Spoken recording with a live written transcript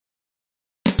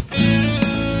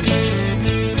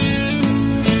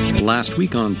Last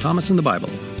week on Thomas and the Bible.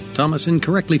 Thomas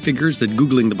incorrectly figures that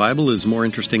Googling the Bible is more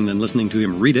interesting than listening to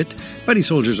him read it, but he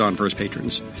soldiers on for his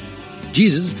patrons.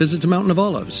 Jesus visits a mountain of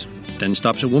olives, then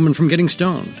stops a woman from getting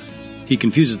stoned. He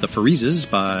confuses the Pharisees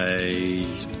by...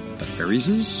 the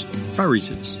Pharisees?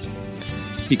 Pharisees.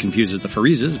 He confuses the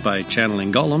Pharisees by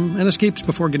channeling Gollum and escapes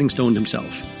before getting stoned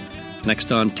himself.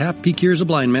 Next on Tap, he cures a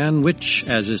blind man, which,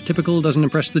 as is typical, doesn't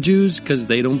impress the Jews because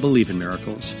they don't believe in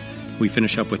miracles. We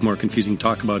finish up with more confusing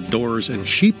talk about doors and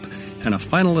sheep, and a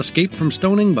final escape from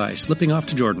stoning by slipping off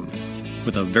to Jordan.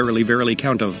 With a verily, verily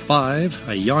count of 5,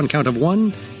 a yawn count of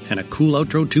 1, and a cool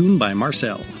outro tune by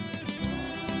Marcel.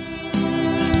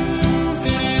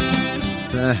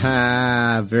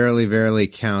 Verily, verily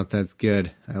count. That's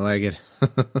good. I like it.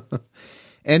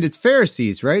 And it's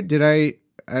Pharisees, right? I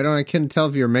couldn't tell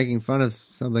if you were making fun of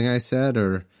something I said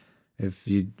or if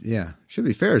should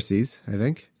be Pharisees, I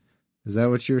think. Is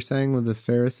that what you were saying with the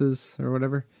Pharisees or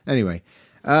whatever? Anyway,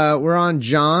 we're on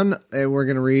John. We're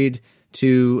going to read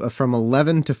from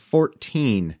 11 to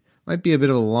 14. Might be a bit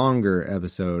of a longer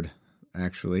episode,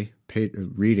 actually,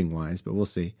 reading-wise, but we'll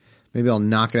see. Maybe I'll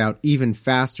knock it out even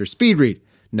faster. Speed read.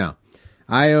 No.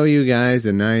 I owe you guys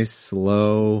a nice,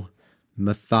 slow,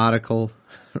 methodical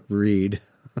read.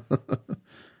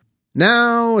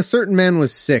 Now, a certain man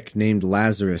was sick, named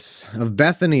Lazarus, of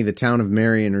Bethany, the town of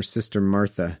Mary and her sister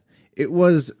Martha. It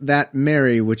was that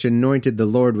Mary which anointed the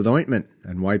Lord with ointment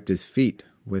and wiped his feet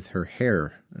with her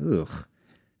hair. Ugh.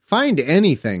 Find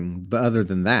anything other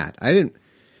than that. I don't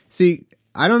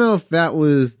know if that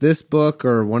was this book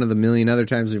or one of the million other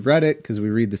times we've read it, because we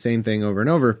read the same thing over and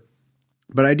over.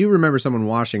 But I do remember someone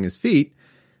washing his feet,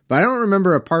 but I don't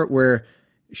remember a part where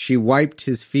she wiped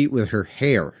his feet with her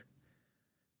hair.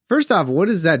 First off, what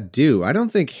does that do? I don't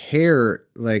think hair,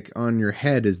 on your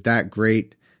head is that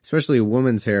great, especially a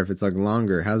woman's hair if it's,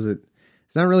 longer.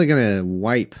 It's not really going to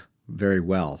wipe very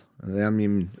well. I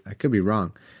mean, I could be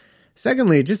wrong.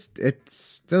 Secondly,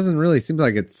 it doesn't really seem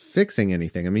like it's fixing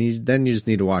anything. I mean, then you just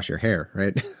need to wash your hair,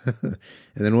 right? And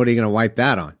then what are you going to wipe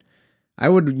that on? I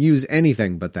would use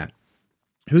anything but that.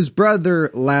 Whose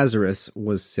brother Lazarus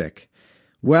was sick.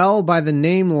 Well, by the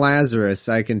name Lazarus,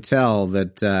 I can tell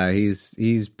that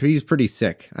he's pretty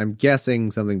sick. I'm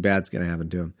guessing something bad's going to happen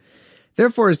to him.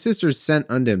 Therefore his sisters sent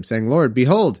unto him, saying, Lord,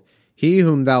 behold, he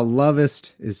whom thou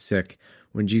lovest is sick.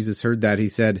 When Jesus heard that, he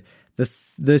said,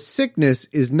 The sickness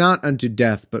is not unto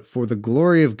death, but for the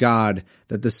glory of God,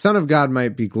 that the Son of God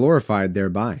might be glorified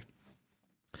thereby.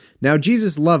 Now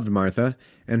Jesus loved Martha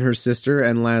and her sister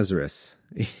and Lazarus.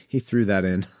 He threw that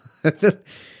in.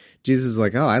 Jesus is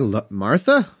like, oh, I love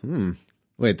Martha?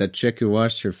 Wait, that chick who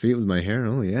washed her feet with my hair?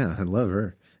 Oh, yeah, I love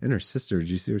her. And her sister. Did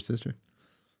you see her sister?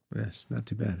 Yeah, she's not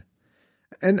too bad.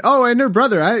 And her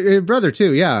brother. Her brother,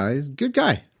 too. Yeah, he's a good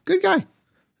guy. Good guy.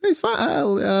 He's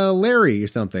fine. Larry or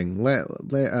something.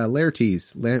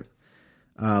 Laertes.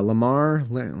 Lamar.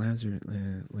 Lazarus.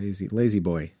 Lazy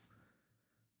boy.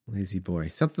 Lazy boy.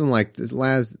 Something like this.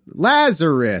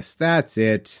 Lazarus. That's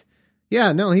it.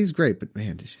 Yeah, no, he's great. But,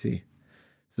 man, did you see?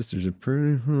 Sisters are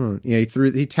pretty... Yeah,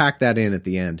 he tacked that in at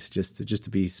the end just to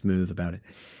be smooth about it.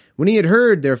 When he had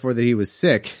heard, therefore, that he was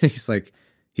sick, he's like,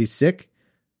 he's sick?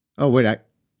 Oh, wait,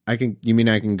 I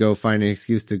can go find an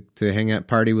excuse to hang out,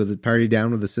 party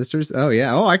down with the sisters? Oh,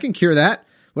 yeah. Oh, I can cure that.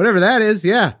 Whatever that is.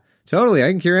 Yeah, totally.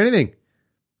 I can cure anything.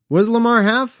 What does Lamar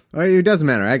have? Oh, it doesn't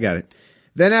matter. I got it.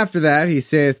 Then after that, he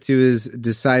saith to his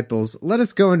disciples, Let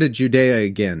us go into Judea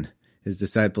again. His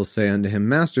disciples say unto him,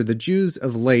 Master, the Jews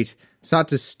of late sought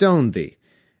to stone thee,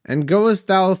 and goest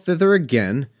thou thither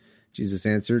again? Jesus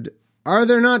answered, Are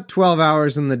there not 12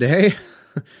 hours in the day?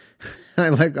 I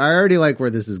already like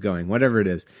where this is going, whatever it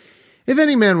is. If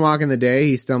any man walk in the day,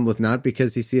 he stumbleth not,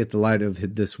 because he seeth the light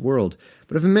of this world.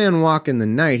 But if a man walk in the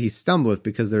night, he stumbleth,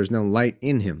 because there is no light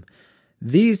in him.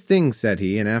 These things said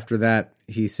he, and after that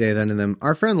he saith unto them,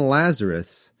 Our friend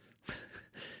Lazarus,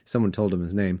 someone told him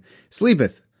his name,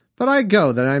 sleepeth, but I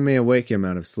go, that I may awake him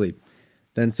out of sleep.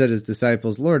 Then said his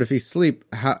disciples, Lord, if he sleep,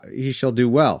 he shall do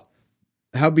well.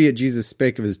 Howbeit Jesus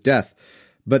spake of his death,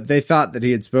 but they thought that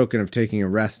he had spoken of taking a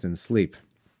rest and sleep.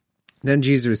 Then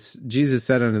Jesus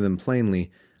said unto them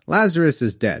plainly, Lazarus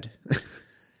is dead.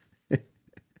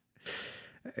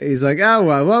 He's like, oh,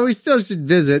 well, we still should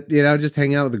visit, just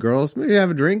hang out with the girls, maybe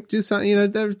have a drink, do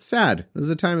something, they're sad. This is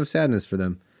a time of sadness for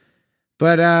them.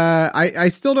 But I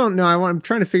still don't know. I'm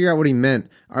trying to figure out what he meant.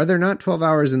 Are there not 12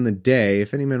 hours in the day?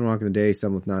 If any man walk in the day, he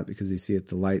stumbleth not, because he seeth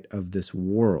the light of this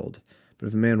world. But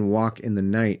if a man walk in the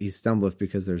night, he stumbleth,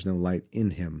 because there's no light in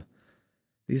him.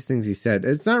 These things he said.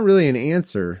 It's not really an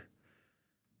answer.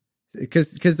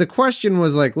 Because the question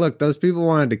was like, look, those people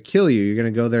wanted to kill you. You're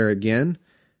going to go there again?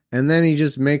 And then he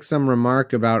just makes some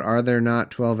remark about, are there not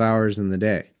 12 hours in the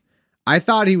day? I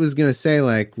thought he was going to say,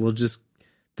 like,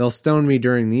 they'll stone me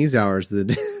during these hours of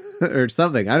the day or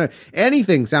something.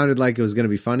 Anything sounded like it was going to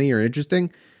be funny or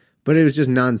interesting, but it was just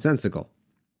nonsensical.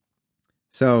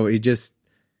 So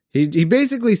he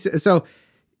basically, so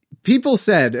people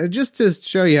said, just to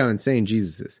show you how insane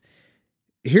Jesus is,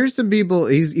 here's some people,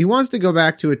 he wants to go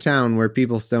back to a town where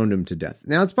people stoned him to death.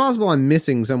 Now, it's possible I'm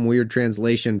missing some weird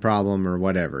translation problem or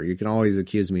whatever. You can always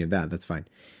accuse me of that. That's fine.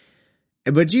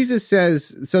 But Jesus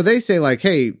says, so they say like,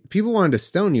 hey, people wanted to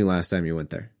stone you last time you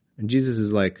went there. And Jesus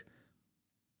is like,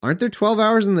 aren't there 12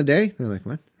 hours in the day? They're like,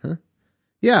 what? Huh?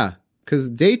 Yeah, because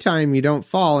daytime you don't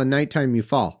fall and nighttime you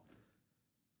fall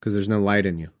because there's no light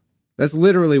in you. That's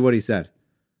literally what he said.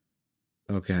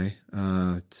 Okay,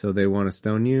 so they want to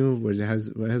stone you? What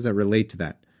does that relate to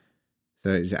that?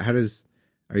 So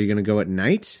are you going to go at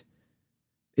night?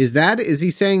 Is he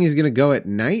saying he's going to go at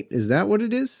night? Is that what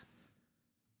it is?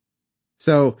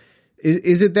 So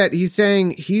is it that he's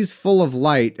saying he's full of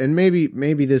light, and maybe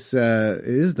this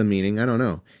is the meaning, I don't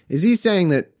know. Is he saying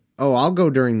that, oh, I'll go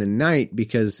during the night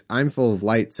because I'm full of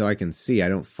light so I can see, I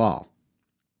don't fall?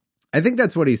 I think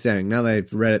that's what he's saying, now that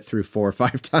I've read it through 4 or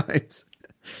 5 times.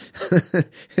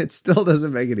 It still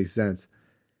doesn't make any sense.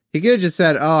 He could have just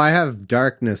said, oh, I have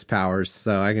darkness powers,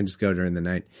 so I can just go during the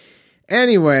night.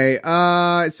 Anyway,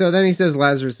 so then he says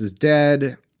Lazarus is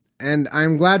dead, and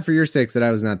I'm glad for your sakes that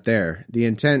I was not there. The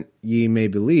intent ye may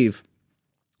believe.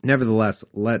 Nevertheless,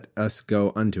 let us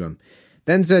go unto him.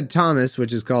 Then said Thomas,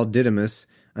 which is called Didymus,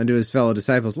 unto his fellow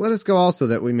disciples, let us go also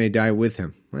that we may die with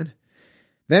him. What?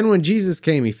 Then when Jesus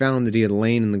came, he found that he had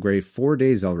lain in the grave 4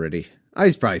 days already. Oh,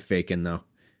 he's probably faking, though.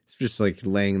 It's just like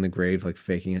laying in the grave, like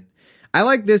faking it. I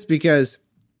like this because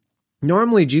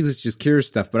normally Jesus just cures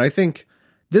stuff, but I think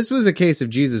this was a case of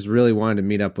Jesus really wanted to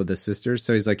meet up with his sisters.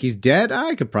 So he's like, he's dead?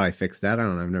 I could probably fix that. I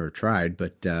don't know. I've never tried,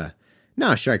 but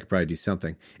no, sure, I could probably do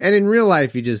something. And in real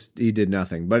life, he did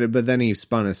nothing. But then he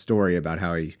spun a story about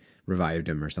how he revived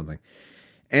him or something.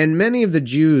 And many of the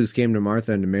Jews came to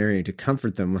Martha and to Mary to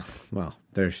comfort them. Well,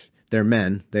 they're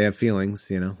men. They have feelings,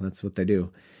 that's what they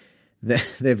do. They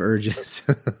have urges.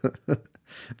 I'm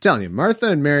telling you, Martha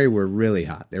and Mary were really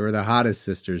hot. They were the hottest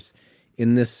sisters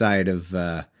in this side of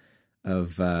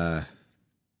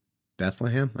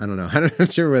Bethlehem. I don't know. I'm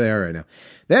not sure where they are right now.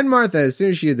 Then Martha, as soon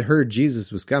as she had heard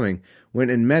Jesus was coming, went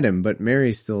and met him, but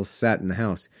Mary still sat in the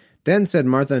house. Then said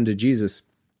Martha unto Jesus,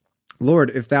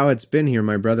 Lord, if thou hadst been here,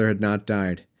 my brother had not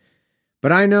died.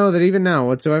 But I know that even now,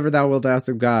 whatsoever thou wilt ask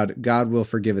of God, God will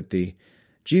forgive it thee.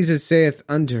 Jesus saith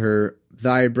unto her,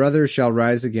 Thy brother shall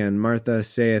rise again. Martha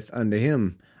saith unto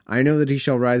him, I know that he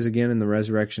shall rise again in the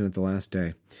resurrection at the last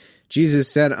day.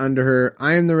 Jesus said unto her,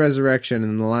 I am the resurrection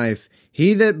and the life.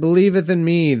 He that believeth in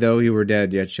me, though he were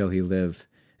dead, yet shall he live.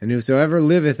 And whosoever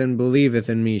liveth and believeth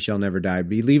in me shall never die.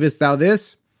 Believest thou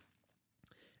this?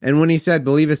 And when he said,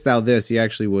 Believest thou this, he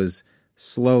actually was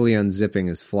slowly unzipping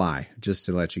his fly, just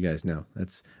to let you guys know.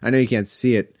 I know you can't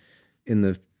see it in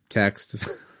the text,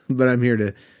 but I'm here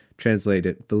to translate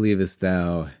it. Believest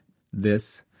thou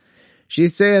this? She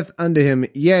saith unto him,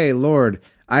 Yea, Lord,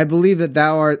 I believe that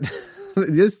thou art...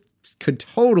 This could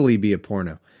totally be a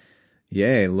porno.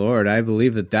 Yea, Lord, I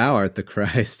believe that thou art the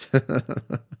Christ.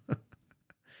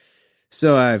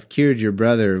 So I've cured your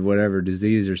brother of whatever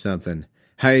disease or something.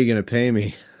 How are you going to pay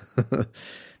me?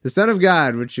 The Son of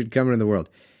God, which should come into the world.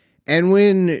 And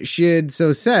when she had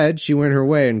so said, she went her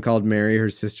way and called Mary, her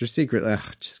sister, secretly. Ugh,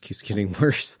 it just keeps getting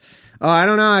worse. Oh, I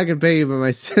don't know. I can pay you, but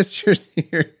my sister's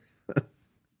here.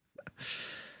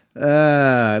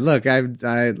 Look,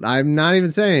 I'm not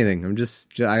even saying anything.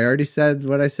 I already said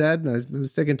what I said. I'm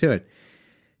sticking to it.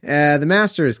 The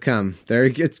master has come. There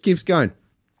it keeps going.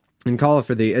 And calleth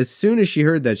for thee. As soon as she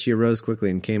heard that, she arose quickly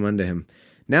and came unto him.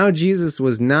 Now Jesus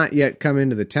was not yet come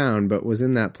into the town, but was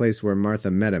in that place where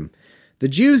Martha met him. The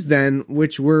Jews then,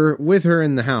 which were with her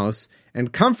in the house,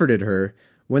 and comforted her,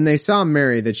 when they saw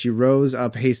Mary, that she rose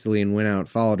up hastily and went out,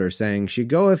 followed her, saying, She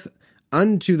goeth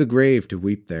unto the grave to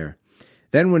weep there.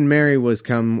 Then when Mary was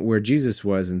come where Jesus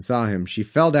was, and saw him, she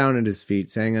fell down at his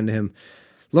feet, saying unto him,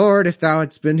 Lord, if thou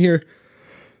hadst been here...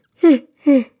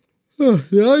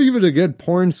 Not even a good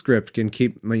porn script can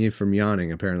keep me from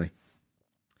yawning, apparently.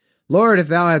 Lord, if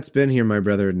thou hadst been here, my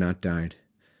brother had not died.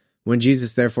 When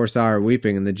Jesus therefore saw her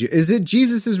weeping, and is it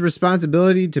Jesus'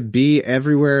 responsibility to be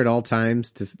everywhere at all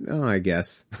times? I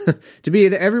guess. To be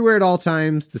everywhere at all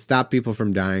times to stop people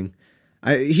from dying.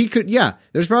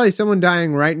 There's probably someone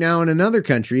dying right now in another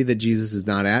country that Jesus is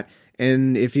not at,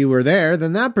 and if he were there,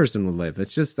 then that person would live.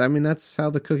 It's just, that's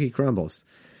how the cookie crumbles.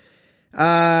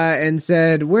 and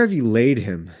said, Where have you laid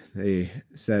him? They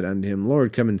said unto him,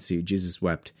 Lord, come and see. Jesus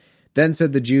wept. Then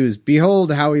said the Jews,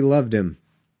 Behold how he loved him.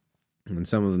 And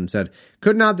some of them said,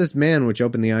 Could not this man which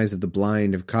opened the eyes of the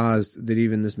blind have caused that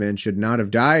even this man should not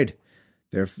have died?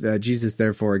 Jesus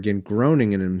therefore, again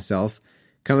groaning in himself,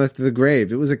 cometh to the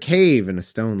grave. It was a cave, and a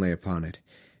stone lay upon it.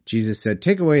 Jesus said,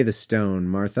 Take away the stone,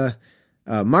 Martha.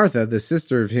 Martha, the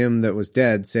sister of him that was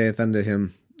dead, saith unto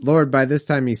him, Lord, by this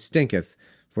time he stinketh,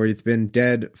 for he hath been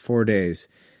dead 4 days.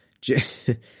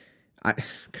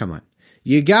 Come on.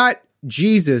 You got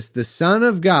Jesus, the Son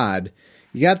of God.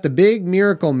 You got the big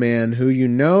miracle man who you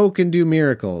know can do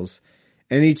miracles,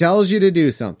 and he tells you to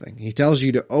do something. He tells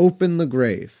you to open the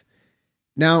grave.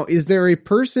 Now, is there a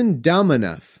person dumb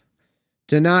enough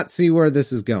to not see where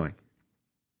this is going?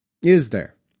 Is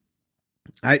there?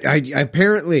 I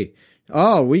apparently,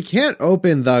 we can't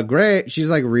open the grave. She's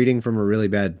like reading from a really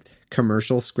bad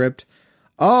commercial script.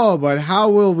 Oh, but how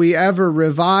will we ever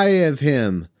revive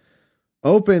him?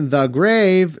 Open the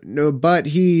grave, no, but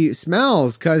he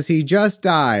smells because he just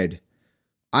died.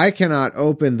 I cannot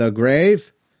open the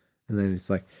grave. And then it's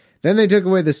like, then they took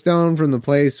away the stone from the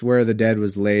place where the dead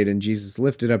was laid, and Jesus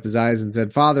lifted up his eyes and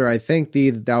said, Father, I thank thee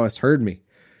that thou hast heard me.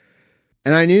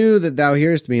 And I knew that thou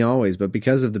hearest me always, but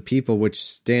because of the people which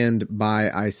stand by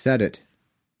I said it,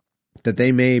 that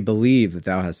they may believe that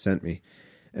thou hast sent me.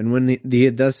 And when he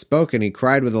had thus spoken, he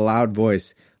cried with a loud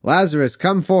voice, Lazarus,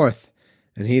 come forth.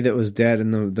 And he that was dead,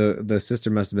 and the sister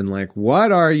must have been like,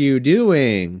 What are you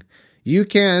doing? You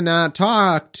cannot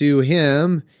talk to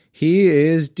him. He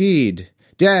is dead.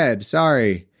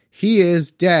 Sorry. He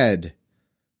is dead.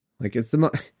 Like it's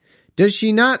does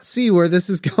she not see where this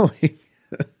is going?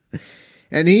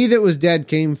 And he that was dead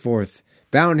came forth,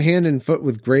 bound hand and foot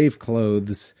with grave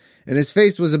clothes, and his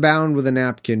face was abound with a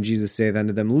napkin. Jesus saith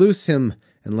unto them, Loose him,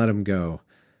 and let him go.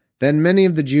 Then many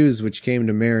of the Jews which came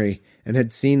to Mary, and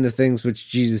had seen the things which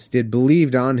Jesus did,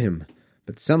 believed on him.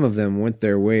 But some of them went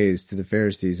their ways to the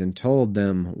Pharisees, and told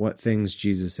them what things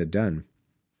Jesus had done.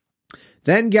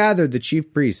 Then gathered the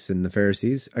chief priests and the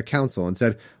Pharisees a council, and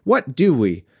said, What do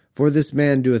we? For this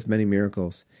man doeth many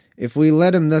miracles. If we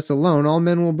let him thus alone, all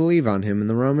men will believe on him, and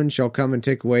the Romans shall come and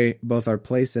take away both our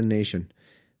place and nation.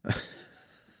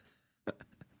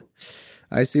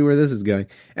 I see where this is going.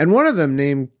 And one of them,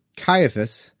 named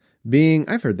Caiaphas,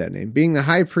 I've heard that name, being the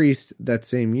high priest that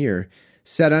same year,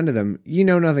 said unto them, Ye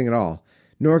know nothing at all,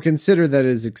 nor consider that it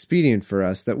is expedient for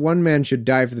us that one man should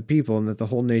die for the people, and that the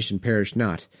whole nation perish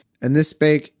not. And this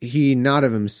spake he not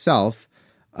of himself,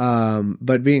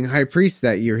 but being high priest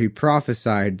that year, he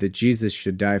prophesied that Jesus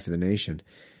should die for the nation.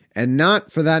 And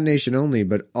not for that nation only,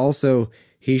 but also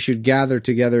he should gather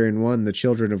together in one the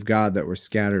children of God that were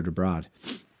scattered abroad.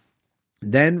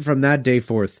 Then from that day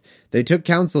forth, they took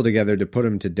counsel together to put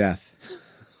him to death.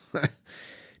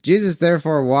 Jesus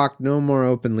therefore walked no more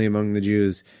openly among the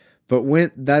Jews, but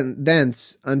went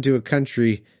thence unto a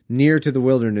country near to the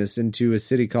wilderness, into a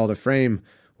city called Ephraim,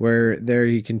 where there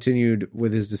he continued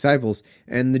with his disciples.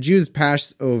 And the Jews'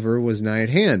 Passover was nigh at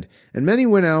hand, and many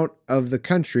went out of the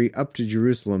country up to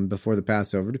Jerusalem before the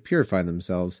Passover to purify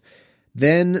themselves.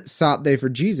 Then sought they for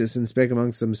Jesus, and spake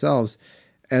amongst themselves,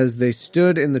 as they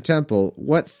stood in the temple,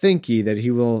 What think ye, that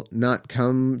he will not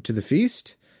come to the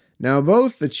feast? Now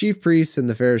both the chief priests and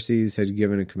the Pharisees had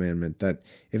given a commandment, that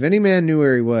if any man knew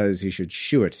where he was, he should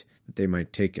shew it, that they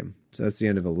might take him. So that's the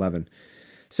end of 11.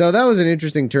 So that was an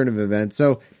interesting turn of events.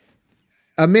 So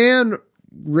a man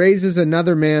raises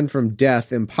another man from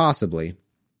death impossibly,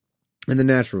 and the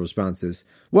natural response is,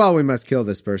 well, we must kill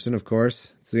this person, of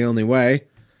course. It's the only way.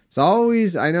 It's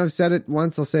always, I know I've said it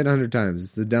once, I'll say it 100 times.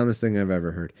 It's the dumbest thing I've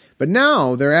ever heard. But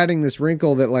now they're adding this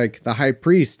wrinkle that like the high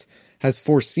priest has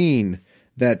foreseen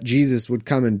that Jesus would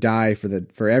come and die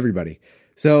for everybody.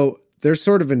 So they're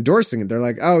sort of endorsing it. They're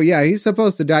like, oh yeah, he's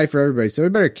supposed to die for everybody, so we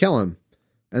better kill him.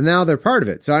 And now they're part of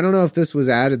it. So I don't know if this was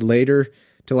added later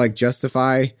to like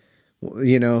justify,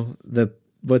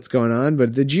 what's going on,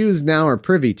 but the Jews now are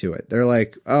privy to it. They're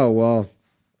like, oh, well,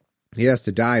 he has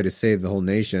to die to save the whole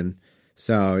nation.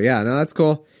 So, yeah, no, that's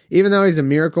cool. Even though he's a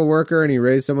miracle worker and he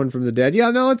raised someone from the dead, yeah,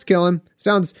 no, let's kill him.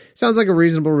 Sounds like a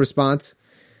reasonable response.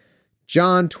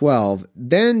 John 12.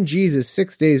 Then Jesus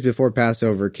 6 days before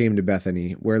Passover came to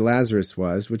Bethany, where Lazarus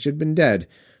was, which had been dead,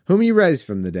 whom he raised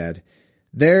from the dead.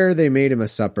 There they made him a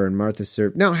supper, and Martha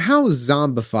served. Now, how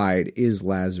zombified is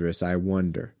Lazarus, I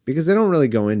wonder? Because they don't really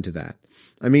go into that.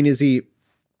 I mean, is he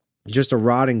just a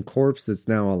rotting corpse that's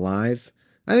now alive?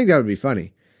 I think that would be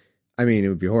funny. I mean, it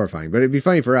would be horrifying, but it'd be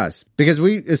funny for us. Because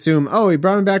we assume, oh, he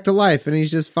brought him back to life, and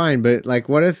he's just fine. But, like,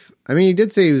 what if... I mean, he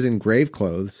did say he was in grave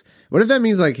clothes, What if that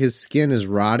means like his skin is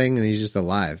rotting and he's just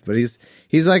alive, but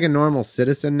he's like a normal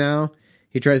citizen now?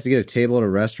 He tries to get a table at a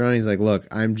restaurant. He's like, look,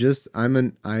 I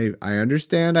understand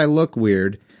I look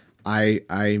weird. I'm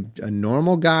a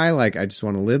normal guy. Like, I just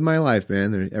want to live my life,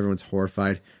 man. Everyone's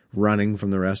horrified, running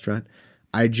from the restaurant.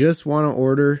 I just want to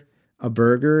order a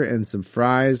burger and some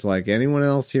fries like anyone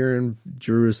else here in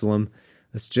Jerusalem.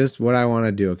 That's just what I want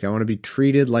to do. Okay, I want to be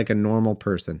treated like a normal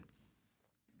person.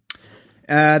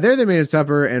 There they made him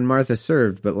supper, and Martha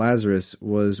served, but Lazarus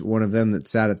was one of them that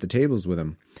sat at the tables with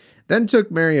him. Then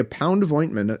took Mary a pound of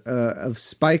ointment of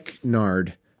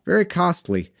spikenard, very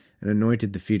costly, and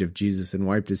anointed the feet of Jesus and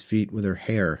wiped his feet with her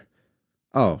hair.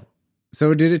 Oh,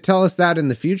 so did it tell us that in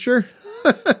the future?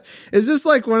 Is this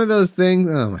like one of those things?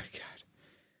 Oh my God.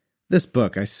 This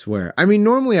book, I swear. I mean,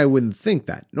 normally I wouldn't think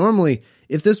that. Normally,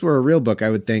 if this were a real book, I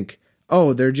would think,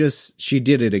 oh, she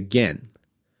did it again.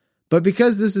 But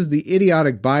because this is the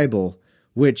idiotic Bible,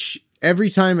 which every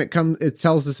time it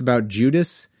tells us about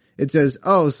Judas, it says,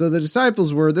 oh, so the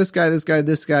disciples were this guy,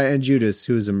 and Judas,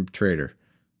 who is a traitor.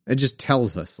 It just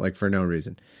tells us, like, for no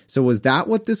reason. So was that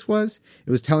what this was?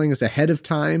 It was telling us ahead of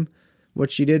time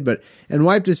what she did, and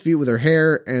wiped his feet with her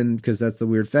hair, and because that's the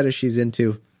weird fetish she's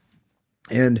into.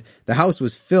 And the house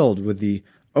was filled with the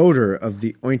odor of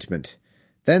the ointment.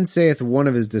 Then saith one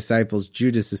of his disciples,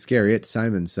 Judas Iscariot,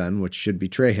 Simon's son, which should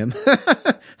betray him.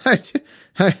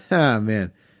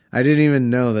 Man, I didn't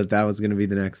even know that was going to be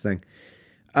the next thing.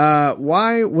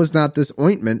 Why was not this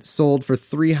ointment sold for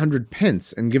 300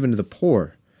 pence and given to the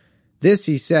poor? This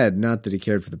he said, not that he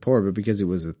cared for the poor, but because he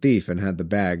was a thief and had the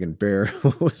bag and bare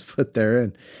what was put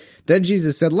therein. Then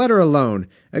Jesus said, let her alone.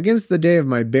 Against the day of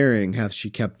my burying hath she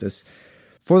kept this.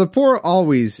 For the poor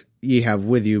always ye have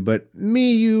with you, but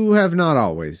me you have not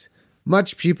always.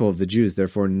 Much people of the Jews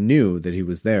therefore knew that he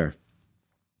was there.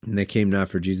 And they came not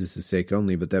for Jesus' sake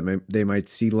only, but that they might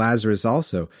see Lazarus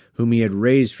also, whom he had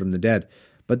raised from the dead.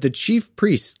 But the chief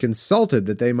priests consulted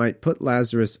that they might put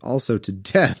Lazarus also to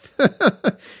death.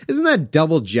 Isn't that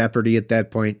double jeopardy at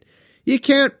that point? You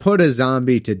can't put a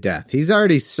zombie to death. He's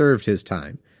already served his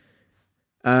time.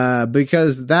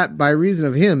 Because that, by reason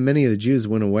of him, many of the Jews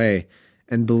went away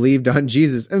and believed on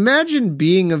Jesus. Imagine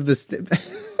being of the...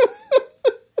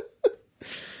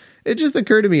 It just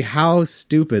occurred to me how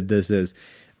stupid this is.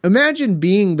 Imagine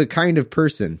being the kind of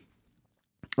person...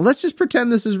 Let's just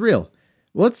pretend this is real.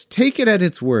 Let's take it at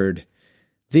its word.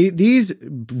 These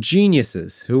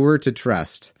geniuses who were to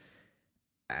trust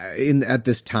at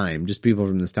this time, just people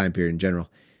from this time period in general,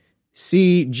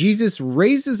 see Jesus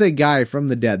raises a guy from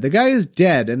the dead. The guy is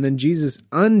dead, and then Jesus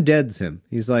undeads him.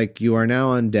 He's like, you are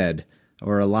now undead,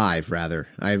 or alive, rather.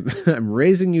 I'm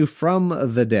raising you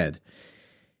from the dead.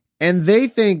 And they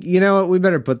think, you know what, we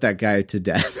better put that guy to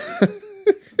death.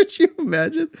 Could you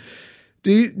imagine?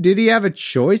 Did he have a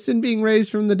choice in being raised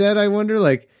from the dead, I wonder?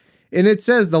 And it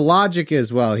says the logic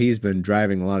is, well, he's been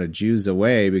driving a lot of Jews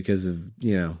away because of,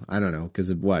 I don't know,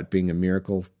 because of what, being a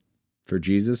miracle for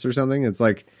Jesus or something? It's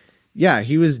like, yeah,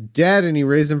 he was dead and he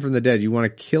raised him from the dead. You want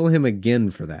to kill him again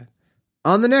for that.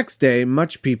 On the next day,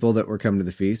 much people that were come to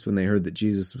the feast, when they heard that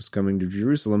Jesus was coming to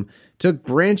Jerusalem, took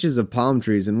branches of palm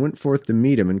trees and went forth to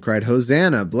meet him and cried,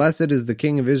 Hosanna, blessed is the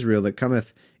King of Israel that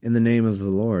cometh in the name of the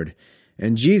Lord.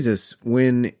 And Jesus,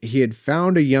 when he had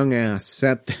found a young ass,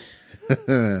 sat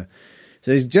there.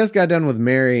 So he's just got done with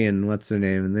Mary and what's her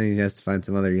name, and then he has to find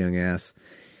some other young ass.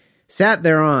 Sat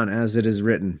thereon, as it is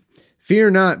written,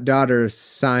 Fear not, daughter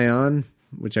Sion,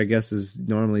 which I guess is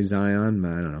normally Zion, but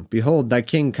I don't know. Behold, thy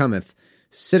king cometh,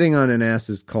 sitting on an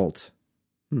ass's colt.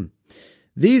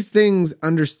 These things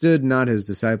understood not his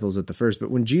disciples at the first, but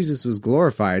when Jesus was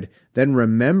glorified, then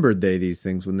remembered they these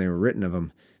things when they were written of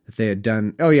him, that they had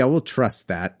done. Oh yeah, we'll trust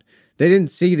that. They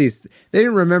didn't see these. They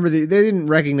didn't remember. They didn't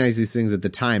recognize these things at the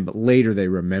time, but later they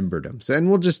remembered them. So, and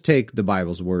we'll just take the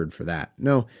Bible's word for that.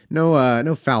 No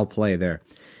foul play there.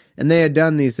 And they had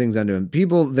done these things unto him.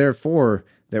 People, therefore,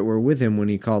 that were with him when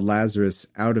he called Lazarus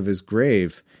out of his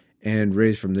grave and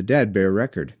raised from the dead, bear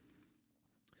record.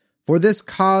 For this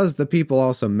cause the people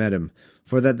also met him,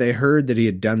 for that they heard that he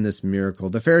had done this miracle.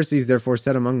 The Pharisees therefore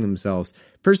said among themselves,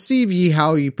 Perceive ye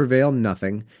how ye prevail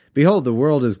nothing? Behold, the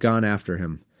world is gone after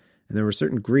him. And there were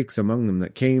certain Greeks among them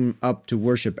that came up to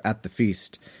worship at the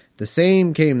feast. The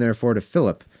same came therefore to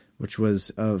Philip, which was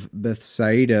of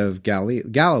Bethsaida of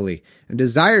Galilee, and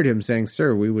desired him, saying,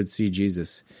 Sir, we would see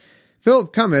Jesus.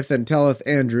 Philip cometh and telleth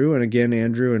Andrew, and again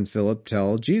Andrew and Philip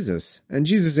tell Jesus. And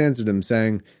Jesus answered him,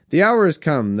 saying, The hour is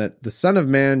come that the Son of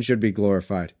Man should be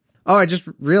glorified. Oh, I just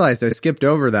realized I skipped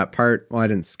over that part. Well, I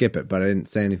didn't skip it, but I didn't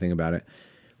say anything about it.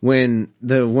 When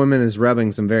the woman is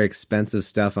rubbing some very expensive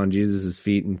stuff on Jesus'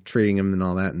 feet and treating him and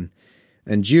all that. And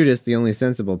And Judas, the only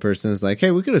sensible person, is like,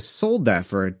 hey, we could have sold that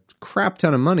for a crap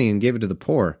ton of money and gave it to the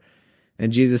poor.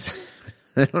 And Jesus,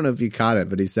 I don't know if you caught it,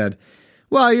 but he said,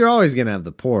 well, you're always going to have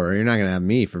the poor. You're not going to have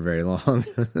me for very long.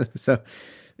 So,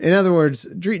 in other words,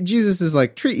 Jesus is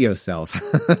like, treat yourself.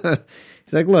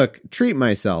 He's like, look, treat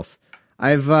myself.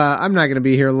 I'm not going to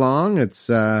be here long. It's,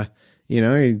 poor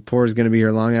is going to be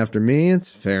here long after me. It's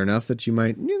fair enough that you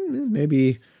might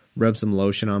maybe rub some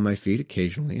lotion on my feet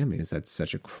occasionally. I mean, is that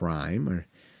such a crime? Or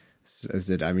is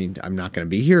it, I'm not going to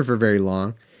be here for very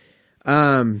long.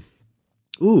 Verily,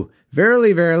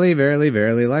 verily, verily,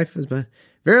 verily, life is but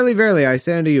verily, verily, I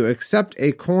say unto you, except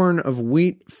a corn of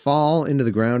wheat fall into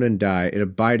the ground and die, it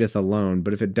abideth alone,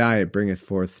 but if it die, it bringeth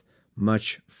forth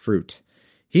much fruit.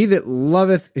 He that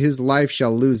loveth his life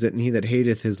shall lose it, and he that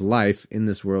hateth his life in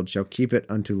this world shall keep it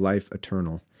unto life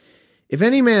eternal. If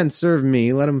any man serve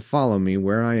me, let him follow me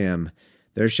where I am.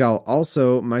 There shall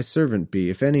also my servant be.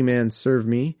 If any man serve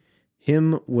me,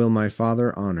 him will my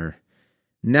Father honor.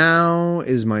 Now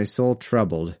is my soul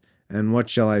troubled, and what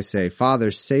shall I say?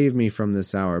 Father, save me from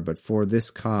this hour, but for this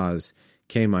cause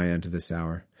came I unto this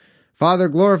hour. Father,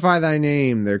 glorify thy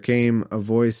name. Then there came a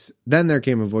voice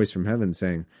from heaven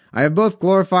saying, I have both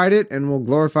glorified it and will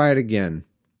glorify it again.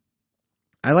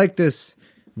 I like this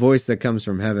voice that comes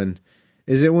from heaven.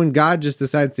 Is it when God just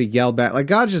decides to yell back? Like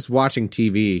God's just watching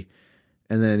TV,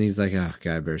 and then he's like, oh,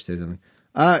 God, I better say something.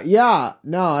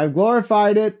 I've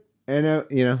glorified it. And,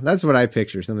 that's what I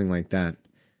picture, something like that.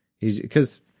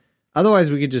 Because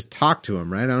otherwise we could just talk to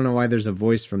him, right? I don't know why there's a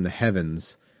voice from the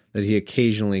heavens that he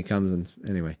occasionally comes and,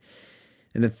 anyway.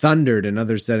 And it thundered, and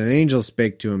others said, an angel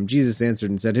spake to him. Jesus answered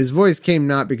and said, his voice came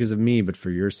not because of me, but for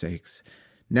your sakes.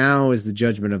 Now is the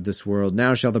judgment of this world.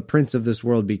 Now shall the prince of this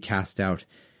world be cast out.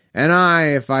 And I,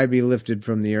 if I be lifted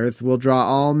from the earth, will draw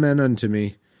all men unto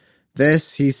me.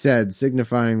 This he said,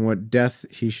 signifying what death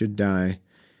he should die.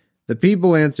 The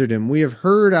people answered him, we have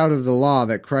heard out of the law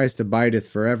that Christ abideth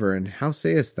forever, and how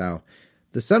sayest thou?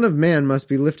 The Son of Man must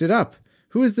be lifted up.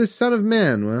 Who is this Son of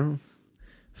Man? Well,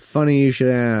 funny you should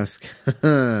ask.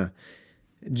 Then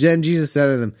Jesus said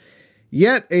to them,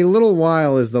 yet a little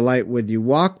while is the light with you.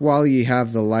 Walk while ye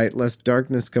have the light, lest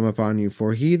darkness come upon you.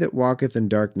 For he that walketh in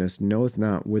darkness knoweth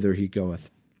not whither he goeth.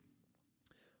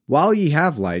 While ye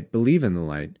have light, believe in the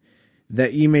light,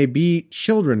 that ye may be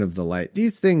children of the light.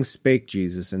 These things spake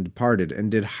Jesus, and departed, and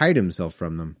did hide himself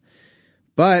from them.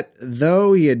 But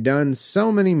though he had done so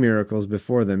many miracles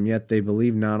before them, yet they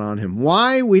believed not on him.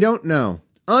 Why? We don't know.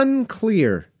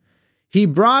 Unclear. He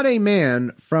brought a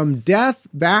man from death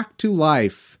back to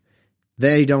life.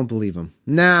 They don't believe him.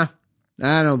 Nah,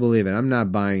 I don't believe it. I'm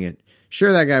not buying it.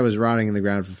 Sure, that guy was rotting in the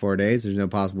ground for 4 days. There's no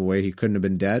possible way he couldn't have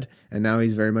been dead, and now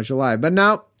he's very much alive. But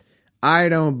no, I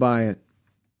don't buy it.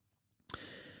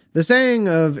 The saying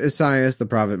of Esaias the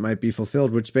prophet might be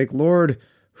fulfilled, which spake, Lord,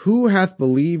 who hath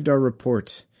believed our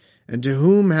report? And to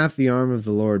whom hath the arm of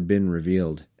the Lord been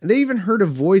revealed? And they even heard a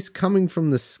voice coming from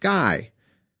the sky.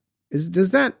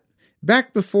 Does that,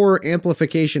 back before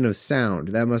amplification of sound,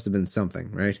 that must have been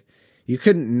something, right? You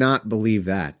couldn't not believe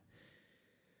that.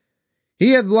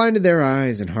 He hath blinded their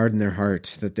eyes and hardened their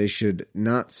heart, that they should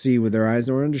not see with their eyes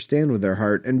nor understand with their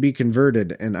heart, and be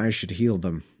converted, and I should heal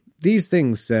them. These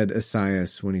things said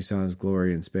Esaias when he saw his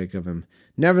glory and spake of him.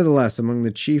 Nevertheless, among the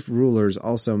chief rulers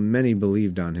also many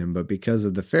believed on him, but because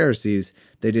of the Pharisees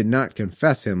they did not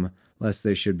confess him, lest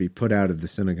they should be put out of the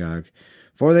synagogue.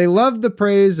 For they loved the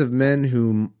praise of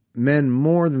men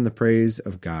more than the praise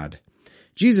of God.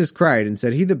 Jesus cried and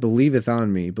said, he that believeth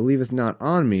on me, believeth not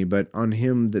on me, but on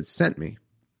him that sent me.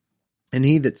 And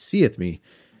he that seeth me,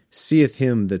 seeth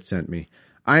him that sent me.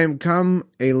 I am come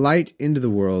a light into the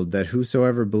world, that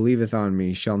whosoever believeth on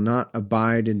me shall not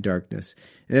abide in darkness.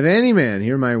 And if any man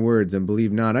hear my words and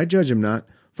believe not, I judge him not,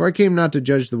 for I came not to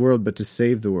judge the world, but to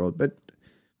save the world. But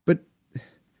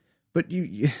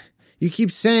you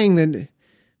keep saying that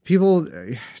people,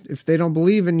 if they don't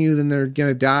believe in you, then they're going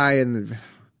to die, and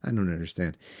I don't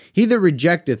understand. He that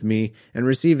rejecteth me and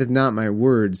receiveth not my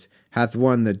words hath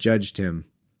one that judged him.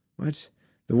 What?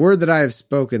 The word that I have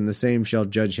spoken, the same shall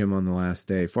judge him on the last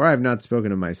day. For I have not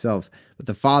spoken of myself, but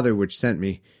the Father which sent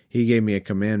me, he gave me a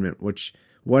commandment,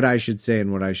 what I should say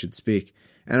and what I should speak.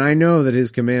 And I know that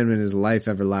his commandment is life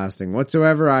everlasting.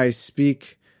 Whatsoever I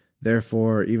speak,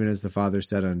 therefore, even as the Father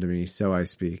said unto me, so I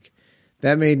speak.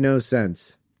 That made no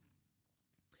sense.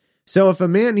 So if a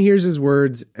man hears his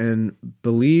words and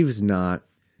believes not,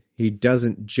 he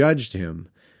doesn't judge him.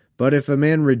 But if a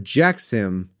man rejects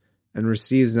him and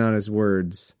receives not his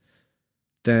words,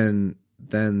 then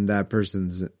that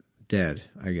person's dead,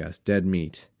 I guess. Dead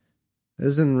meat. It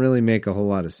doesn't really make a whole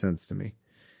lot of sense to me.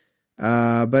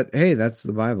 But hey, that's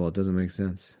the Bible. It doesn't make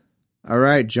sense. All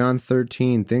right, John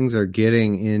 13. Things are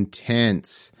getting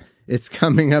intense. It's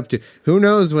coming up to, who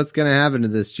knows what's going to happen to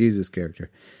this Jesus character.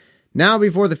 Now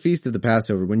before the feast of the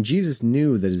Passover, when Jesus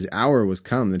knew that his hour was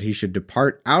come, that he should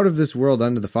depart out of this world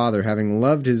unto the Father, having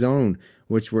loved his own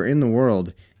which were in the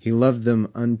world, he loved them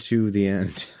unto the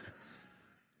end.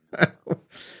 That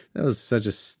was such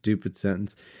a stupid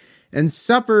sentence. And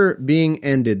supper being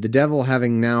ended, the devil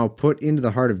having now put into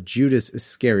the heart of Judas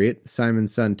Iscariot,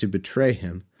 Simon's son, to betray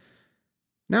him.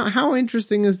 Now, how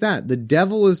interesting is that? The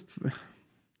devil is...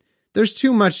 There's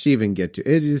too much to even get to.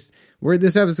 It is...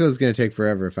 This episode is going to take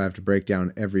forever if I have to break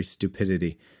down every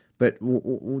stupidity. But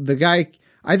the guy...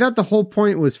 I thought the whole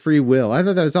point was free will. I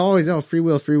thought that was always, free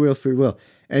will, free will, free will.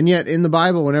 And yet, in the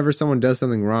Bible, whenever someone does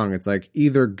something wrong, it's like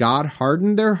either God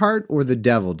hardened their heart or the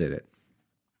devil did it.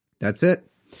 That's it.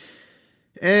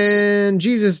 And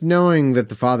Jesus, knowing that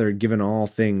the Father had given all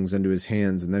things unto his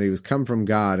hands, and that he was come from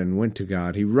God and went to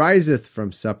God, he riseth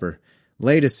from supper,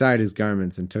 laid aside his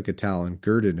garments, and took a towel, and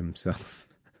girded himself.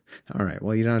 All right,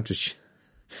 well, you don't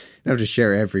have to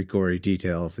share every gory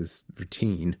detail of his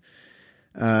routine.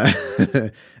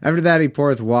 After that, he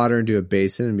poureth water into a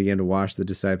basin, and began to wash the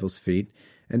disciples' feet,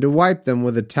 and to wipe them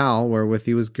with a towel wherewith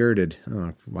he was girded.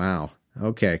 Oh, wow.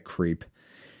 Okay, creep.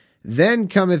 Then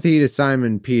cometh he to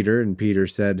Simon Peter, and Peter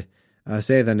saith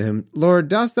unto him, Lord,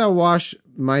 dost thou wash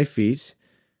my feet?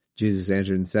 Jesus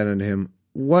answered and said unto him,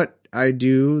 What I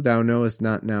do thou knowest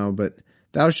not now, but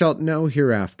thou shalt know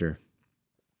hereafter.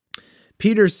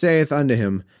 Peter saith unto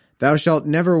him, Thou shalt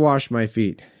never wash my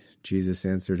feet. Jesus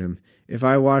answered him, If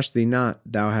I wash thee not,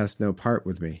 thou hast no part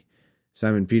with me.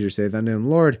 Simon Peter saith unto him,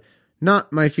 Lord,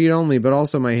 not my feet only, but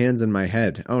also my hands and my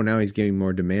head. Oh, now he's getting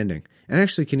more demanding. And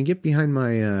actually, can you get behind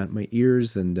my my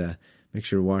ears and make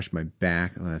sure to wash my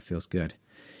back? Oh, that feels good.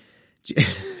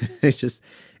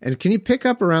 And can you pick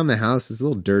up around the house? It's a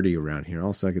little dirty around here.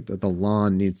 Also, the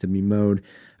lawn needs to be mowed.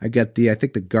 I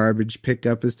think the garbage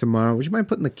pickup is tomorrow. Would you mind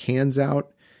putting the cans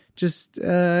out?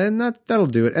 And that'll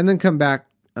do it. And then come back.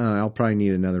 I'll probably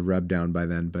need another rub down by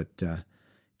then, but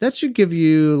that should give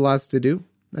you lots to do,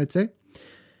 I'd say.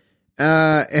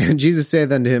 And Jesus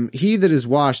saith unto him, He that is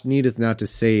washed needeth not to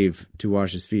save to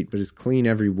wash his feet, but is clean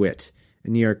every whit.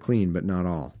 And ye are clean, but not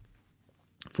all.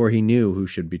 For he knew who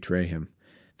should betray him.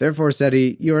 Therefore said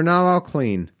he, You are not all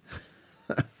clean.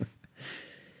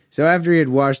 So after he had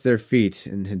washed their feet,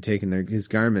 and had taken his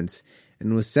garments,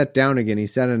 and was set down again, he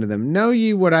said unto them, Know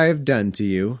ye what I have done to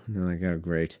you? And they're like, Oh,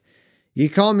 great. Ye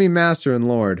call me Master and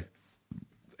Lord.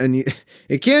 And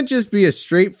it can't just be a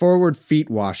straightforward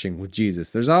feet washing with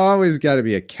Jesus. There's always got to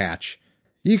be a catch.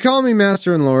 Ye call me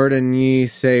Master and Lord, and ye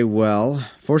say, Well,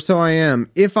 for so I am.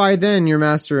 If I then, your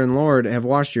Master and Lord, have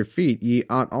washed your feet, ye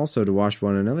ought also to wash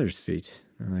one another's feet.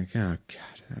 I'm like, oh,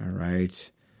 God, all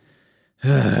right.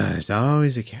 There's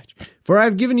always a catch. For I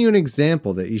have given you an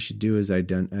example that you should do as I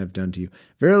have done to you.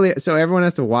 Verily, so everyone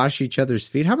has to wash each other's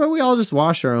feet. How about we all just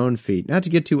wash our own feet? Not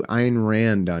to get too Ayn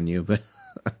Rand on you, but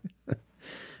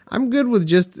I'm good with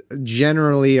just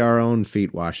generally our own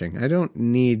feet washing. I don't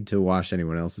need to wash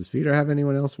anyone else's feet or have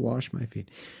anyone else wash my feet.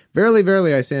 Verily,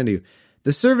 verily, I say unto you,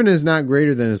 the servant is not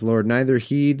greater than his Lord, neither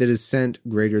he that is sent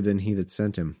greater than he that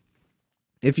sent him.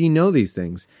 If ye know these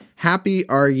things, happy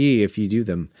are ye if ye do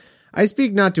them. I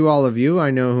speak not to all of you,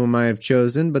 I know whom I have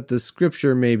chosen, but the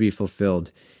scripture may be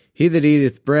fulfilled. He that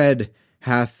eateth bread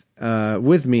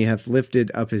with me hath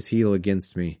lifted up his heel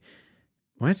against me.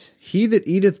 What? He that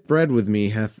eateth bread with me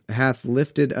hath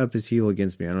lifted up his heel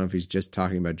against me. I don't know if he's just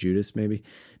talking about Judas, maybe.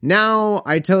 Now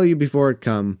I tell you before it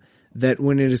come, that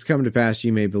when it is come to pass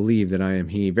ye may believe that I am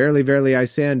he. Verily, verily, I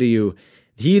say unto you,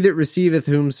 he that receiveth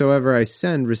whomsoever I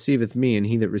send receiveth me, and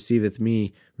he that receiveth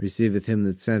me receiveth him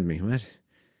that sent me. What?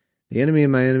 The enemy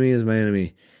of my enemy is my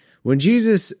enemy. When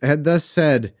Jesus had thus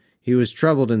said, he was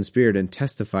troubled in spirit, and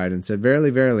testified, and said, Verily,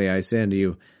 verily, I say unto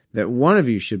you, that one of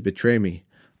you should betray me.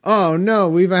 Oh,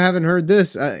 no, I haven't heard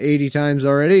this 80 times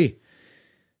already.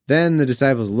 Then the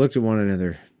disciples looked at one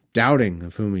another, doubting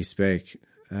of whom he spake.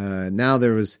 Now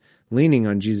there was leaning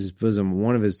on Jesus' bosom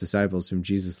one of his disciples whom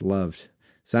Jesus loved.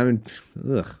 Simon,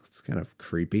 it's kind of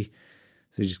creepy.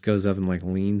 So he just goes up and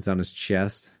leans on his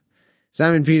chest.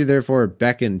 Simon Peter therefore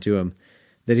beckoned to him,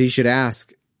 that he should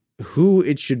ask who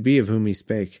it should be of whom he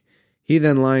spake. He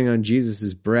then lying on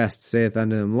Jesus' breast saith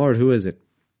unto him, Lord, who is it?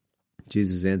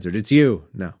 Jesus answered, It's you.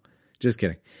 No, just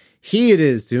kidding. He it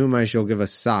is to whom I shall give a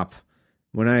sop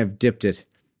when I have dipped it.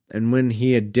 And when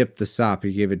he had dipped the sop,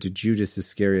 he gave it to Judas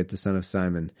Iscariot, the son of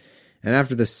Simon. And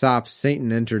after the sop,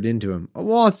 Satan entered into him. Oh,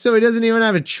 well, so he doesn't even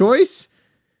have a choice?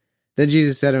 Then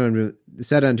Jesus said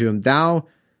unto him, Thou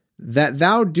that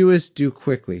thou doest, do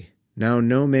quickly. Now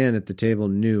no man at the table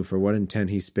knew for what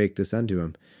intent he spake this unto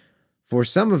him. For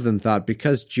some of them thought,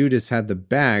 because Judas had the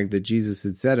bag, that Jesus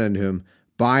had said unto him,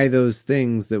 Buy those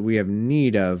things that we have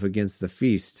need of against the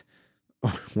feast.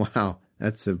 Oh, wow,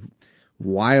 that's a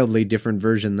wildly different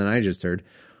version than I just heard.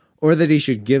 Or that he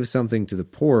should give something to the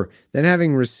poor. Then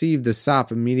having received the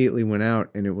sop, immediately went out,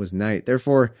 and it was night.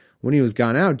 Therefore, when he was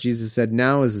gone out, Jesus said,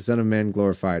 Now is the Son of Man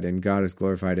glorified, and God is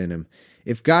glorified in him.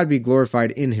 If God be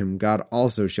glorified in him, God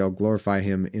also shall glorify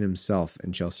him in himself,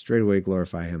 and shall straightway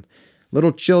glorify him.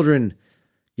 Little children,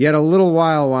 yet a little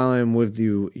while I am with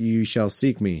you, you shall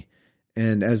seek me.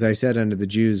 And as I said unto the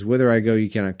Jews, Whither I go ye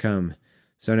cannot come.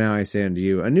 So now I say unto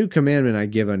you, a new commandment I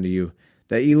give unto you,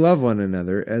 that ye love one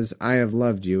another, as I have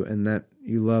loved you, and that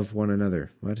you love one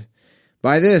another. What?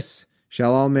 By this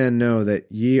shall all men know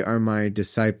that ye are my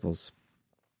disciples,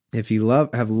 if ye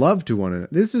have love to one another.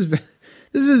 This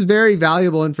is very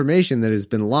valuable information that has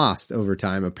been lost over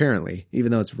time, apparently,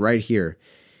 even though it's right here.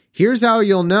 Here's how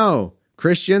you'll know,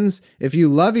 Christians. If you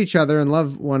love each other and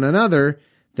love one another,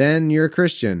 then you're a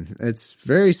Christian. It's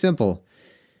very simple.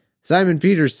 Simon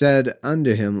Peter said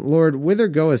unto him, Lord, whither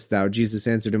goest thou? Jesus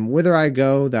answered him, Whither I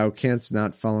go, thou canst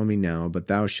not follow me now, but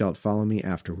thou shalt follow me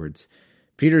afterwards.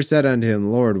 Peter said unto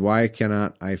him, Lord, why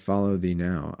cannot I follow thee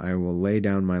now? I will lay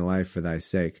down my life for thy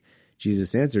sake.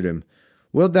 Jesus answered him,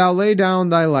 Wilt thou lay down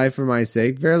thy life for my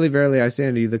sake? Verily, verily, I say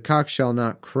unto you, the cock shall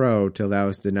not crow till thou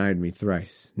hast denied me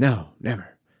thrice. No,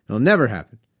 never. It'll never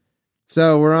happen.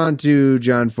 So we're on to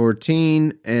John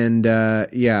 14, and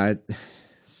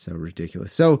so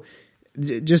ridiculous. So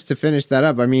just to finish that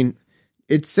up, I mean,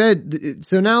 it said,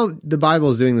 so now the Bible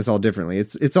is doing this all differently.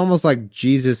 It's almost like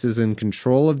Jesus is in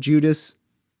control of Judas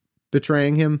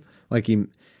betraying him, like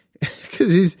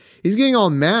because he's getting all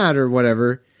mad or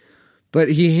whatever, but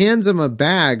he hands him a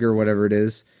bag or whatever it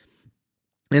is.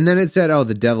 And then it said, oh,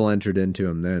 the devil entered into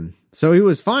him then. So he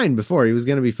was fine before. He was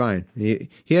going to be fine. He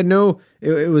had no,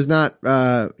 it was not,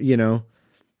 what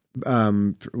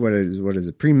is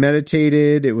it?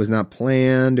 Premeditated. It was not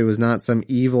planned. It was not some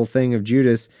evil thing of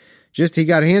Judas. Just he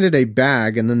got handed a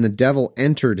bag, and then the devil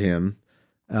entered him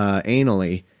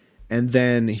anally, and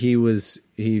then he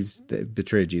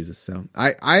betrayed Jesus. So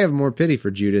I have more pity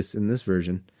for Judas in this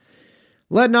version.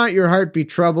 Let not your heart be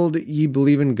troubled. Ye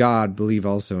believe in God, believe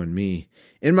also in me.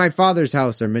 In my Father's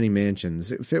house are many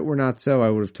mansions. If it were not so, I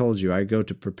would have told you, I go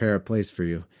to prepare a place for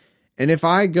you. And if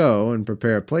I go and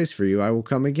prepare a place for you, I will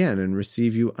come again and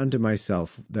receive you unto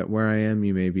myself, that where I am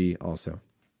you may be also.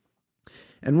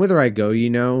 And whither I go ye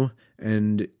know,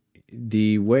 and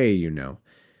the way you know.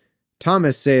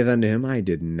 Thomas saith unto him, I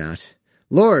did not.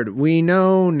 Lord, we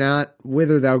know not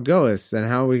whither thou goest, and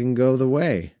how we can go the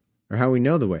way, or how we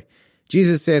know the way.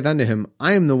 Jesus saith unto him,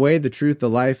 I am the way, the truth, the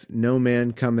life. No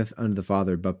man cometh unto the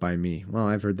Father but by me. Well,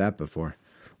 I've heard that before.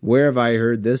 Where have I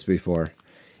heard this before?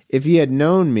 If ye had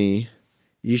known me,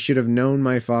 ye should have known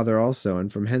my Father also, and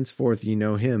from henceforth ye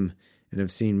know him, and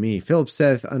have seen me. Philip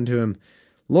saith unto him,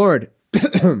 Lord,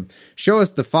 show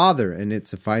us the Father, and it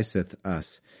sufficeth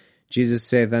us. Jesus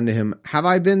saith unto him, Have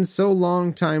I been so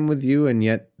long time with you, and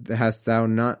yet hast thou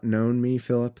not known me,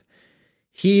 Philip?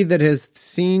 He that has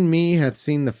seen me hath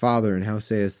seen the Father, and how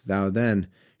sayest thou then,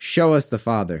 Show us the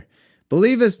Father?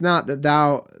 Believest thou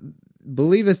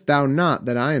not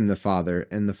that I am the Father,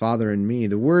 and the Father in me?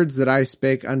 The words that I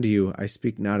spake unto you, I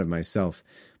speak not of myself,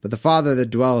 but the Father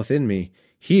that dwelleth in me,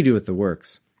 he doeth the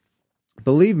works.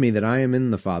 Believe me that I am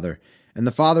in the Father, and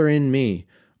the Father in me,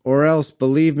 or else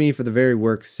believe me for the very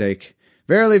works' sake.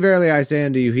 Verily, verily, I say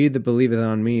unto you, he that believeth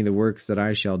on me, the works that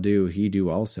I shall do, he do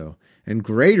also. And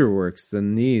greater works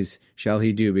than these shall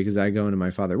he do, because I go unto my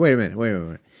Father. Wait a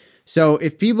minute. So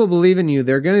if people believe in you,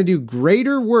 they're going to do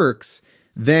greater works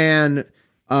than,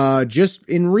 just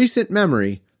in recent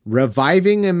memory,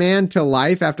 reviving a man to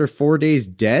life after 4 days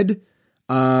dead,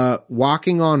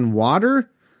 walking on water,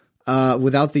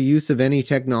 without the use of any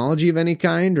technology of any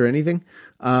kind or anything,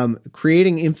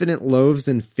 creating infinite loaves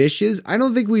and fishes. I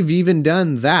don't think we've even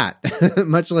done that,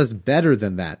 much less better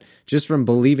than that, just from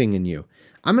believing in you.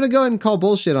 I'm going to go ahead and call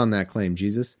bullshit on that claim,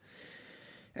 Jesus.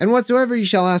 And whatsoever ye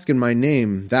shall ask in my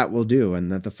name, that will do,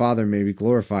 and that the Father may be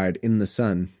glorified in the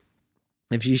Son.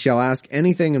 If ye shall ask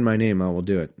anything in my name, I will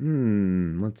do it.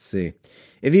 Let's see.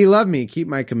 If ye love me, keep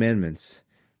my commandments.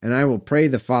 And I will pray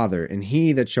the Father, and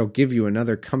he that shall give you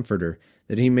another comforter,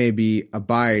 that he may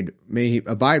abide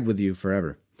with you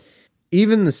forever.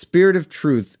 Even the Spirit of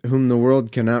truth, whom the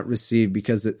world cannot receive,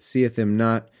 because it seeth him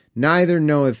not, neither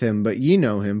knoweth him, but ye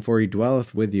know him, for he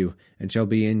dwelleth with you, and shall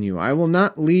be in you. I will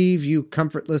not leave you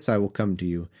comfortless, I will come to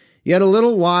you. Yet a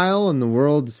little while, and the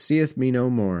world seeth me no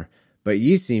more. But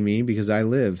ye see me, because I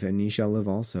live, and ye shall live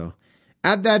also.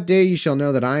 At that day you shall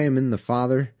know that I am in the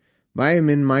Father, I am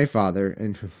in my Father,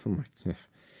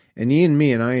 and ye in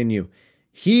me, and I in you.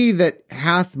 He that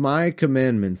hath my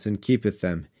commandments and keepeth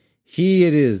them, he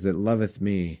it is that loveth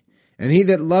me. And he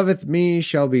that loveth me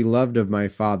shall be loved of my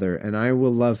Father, and I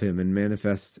will love him, and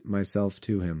manifest myself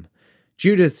to him.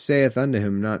 Judas saith unto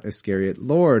him, not Iscariot,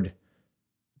 Lord.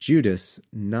 Judas,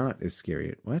 not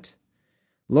Iscariot. What?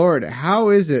 Lord, how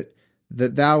is it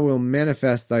that thou wilt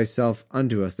manifest thyself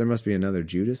unto us? There must be another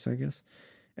Judas, I guess.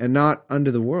 And not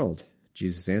unto the world.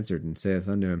 Jesus answered and saith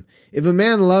unto him, If a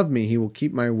man love me, he will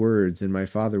keep my words, and my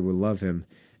Father will love him,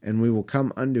 and we will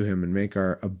come unto him, and make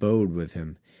our abode with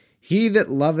him. He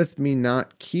that loveth me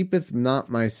not keepeth not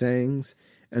my sayings,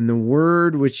 and the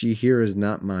word which ye hear is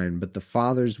not mine, but the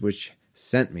Father's which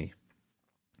sent me.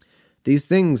 These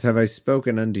things have I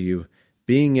spoken unto you,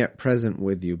 being yet present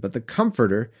with you. But the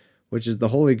Comforter, which is the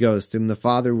Holy Ghost, whom the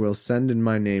Father will send in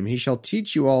my name, he shall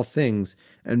teach you all things,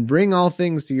 and bring all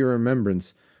things to your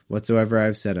remembrance, whatsoever I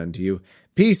have said unto you.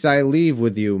 Peace I leave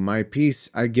with you, my peace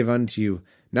I give unto you.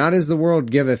 Not as the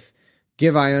world giveth,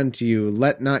 give I unto you.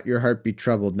 Let not your heart be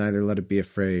troubled, neither let it be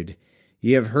afraid.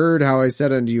 Ye have heard how I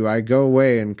said unto you, I go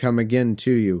away and come again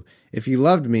to you. If ye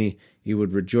loved me, ye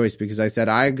would rejoice, because I said,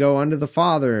 I go unto the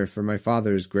Father, for my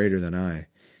Father is greater than I.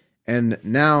 And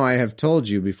now I have told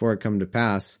you before it come to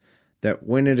pass, that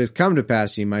when it is come to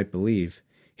pass ye might believe.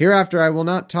 Hereafter I will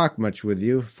not talk much with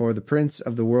you, for the prince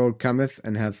of the world cometh,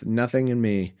 and hath nothing in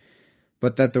me.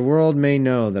 But that the world may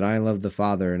know that I love the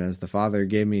Father, and as the Father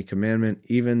gave me commandment,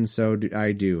 even so do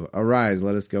I do. Arise,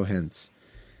 let us go hence.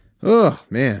 Oh,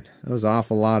 man, that was an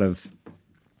awful lot of...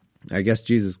 I guess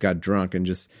Jesus got drunk and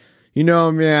just...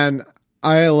 man,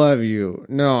 I love you.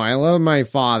 No, I love my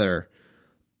Father.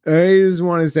 I just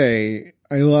want to say,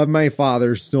 I love my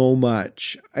Father so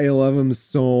much. I love him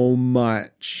so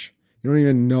much. You don't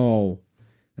even know.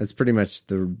 That's pretty much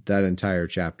that entire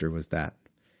chapter was that.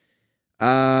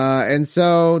 And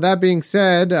so, that being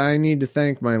said, I need to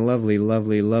thank my lovely,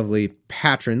 lovely, lovely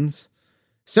patrons.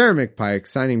 Sarah McPike,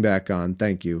 signing back on,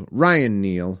 thank you. Ryan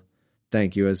Neal,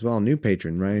 thank you as well. New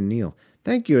patron, Ryan Neal.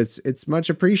 Thank you. It's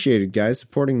much appreciated, guys,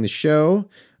 supporting the show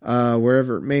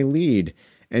wherever it may lead.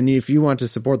 And if you want to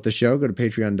support the show, go to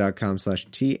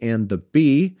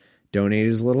patreon.com/TandTheB. Donate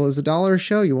as little as $1 a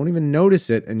show. You won't even notice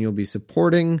it, and you'll be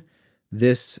supporting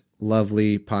this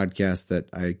lovely podcast that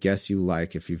I guess you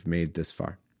like if you've made this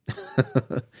far.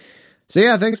 So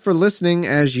yeah, thanks for listening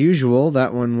as usual.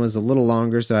 That one was a little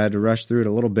longer, so I had to rush through it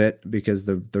a little bit because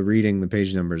the reading the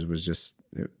page numbers was just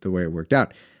the way it worked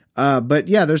out. But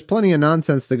yeah, there's plenty of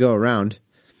nonsense to go around.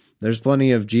 There's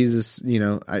plenty of Jesus,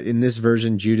 in this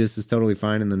version, Judas is totally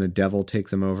fine, and then a devil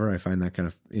takes him over. I find that kind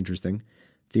of interesting,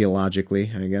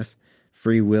 theologically, I guess,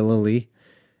 free willily.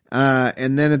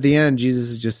 And then at the end,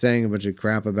 Jesus is just saying a bunch of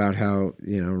crap about how,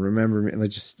 remember me.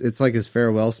 It's like his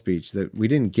farewell speech that we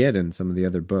didn't get in some of the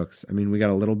other books. I mean, we got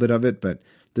a little bit of it, but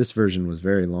this version was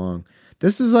very long.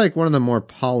 This is like one of the more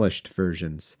polished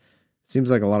versions. It seems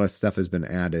like a lot of stuff has been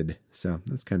added, so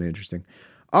that's kind of interesting.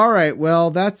 All right,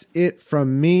 well, that's it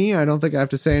from me. I don't think I have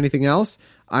to say anything else.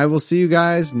 I will see you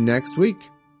guys next week.